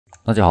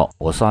大家好，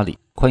我是阿里，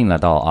欢迎来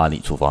到阿里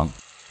厨房。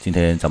今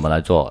天咱们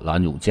来做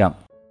南乳酱。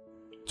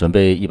准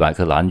备100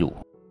克南乳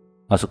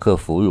，20克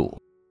腐乳，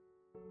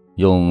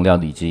用料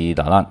理机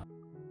打烂。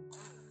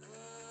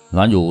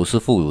南乳是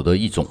腐乳的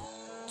一种，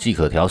既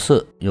可调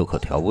色又可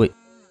调味，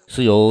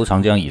是由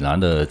长江以南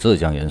的浙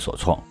江人所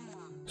创，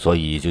所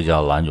以就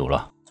叫南乳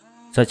了。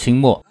在清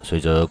末随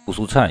着姑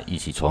苏菜一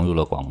起传入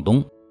了广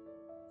东，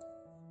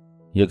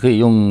也可以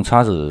用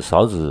叉子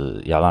勺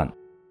子压烂，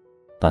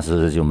但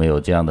是就没有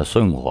这样的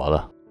顺滑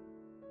了。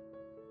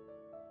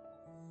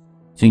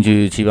进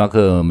去7-8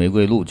克玫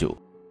瑰露酒，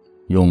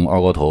用二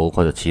锅头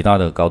或者其他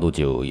的高度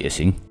酒也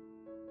行。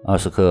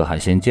20克海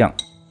鲜酱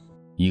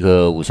，1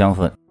克五香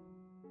粉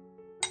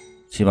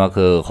，7-8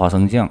克花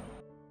生酱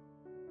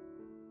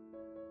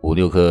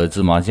，5-6克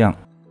芝麻酱，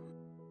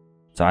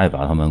再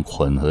把它们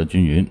混合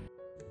均匀。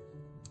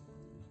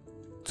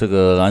这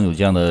个南乳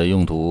酱的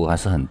用途还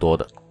是很多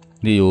的，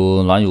例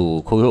如南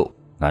乳扣肉、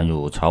南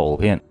乳炒藕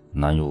片、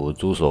南乳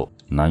猪手、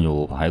南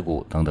乳排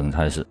骨等等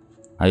菜式，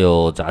还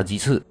有炸鸡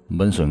翅、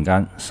焖笋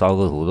干、烧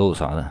个土豆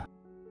啥的，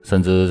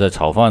甚至在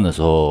炒饭的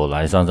时候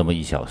来上这么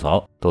一小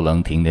勺，都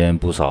能平添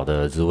不少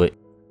的滋味。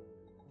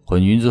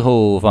混匀之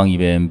后放一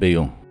边备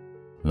用。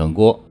冷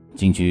锅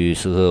进去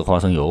4克花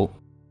生油，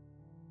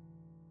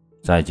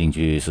再进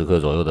去10克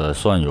左右的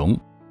蒜蓉，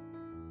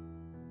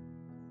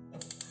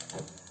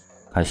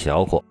开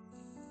小火，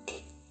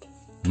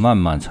慢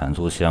慢铲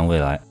出香味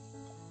来。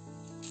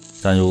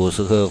蘸入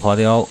10克花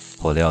雕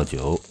或料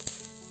酒，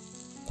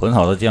混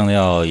好的酱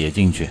料也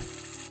进去，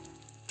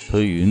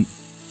推匀。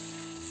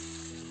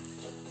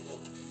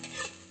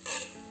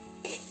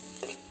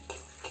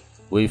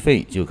微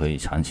沸就可以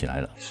铲起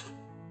来了。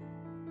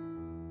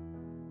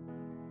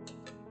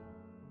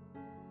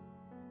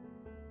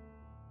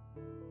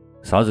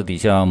勺子底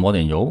下抹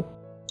点油，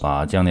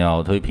把酱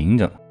料推平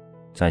整，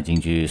再进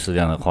去适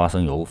量的花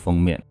生油封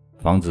面，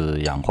防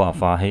止氧化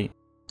发黑。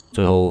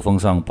最后封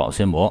上保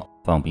鲜膜，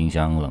放冰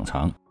箱冷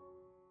藏。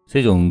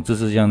这种自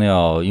制酱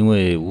料因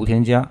为无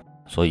添加，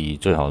所以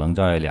最好能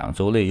在2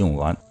周内用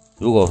完。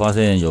如果发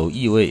现有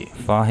异味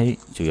发黑，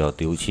就要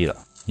丢弃了。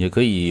也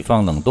可以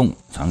放冷冻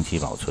长期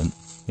保存，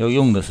要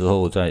用的时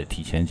候再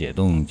提前解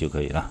冻就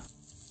可以了。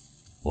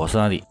我是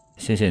阿里，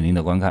谢谢您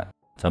的观看，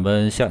咱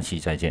们下期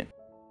再见。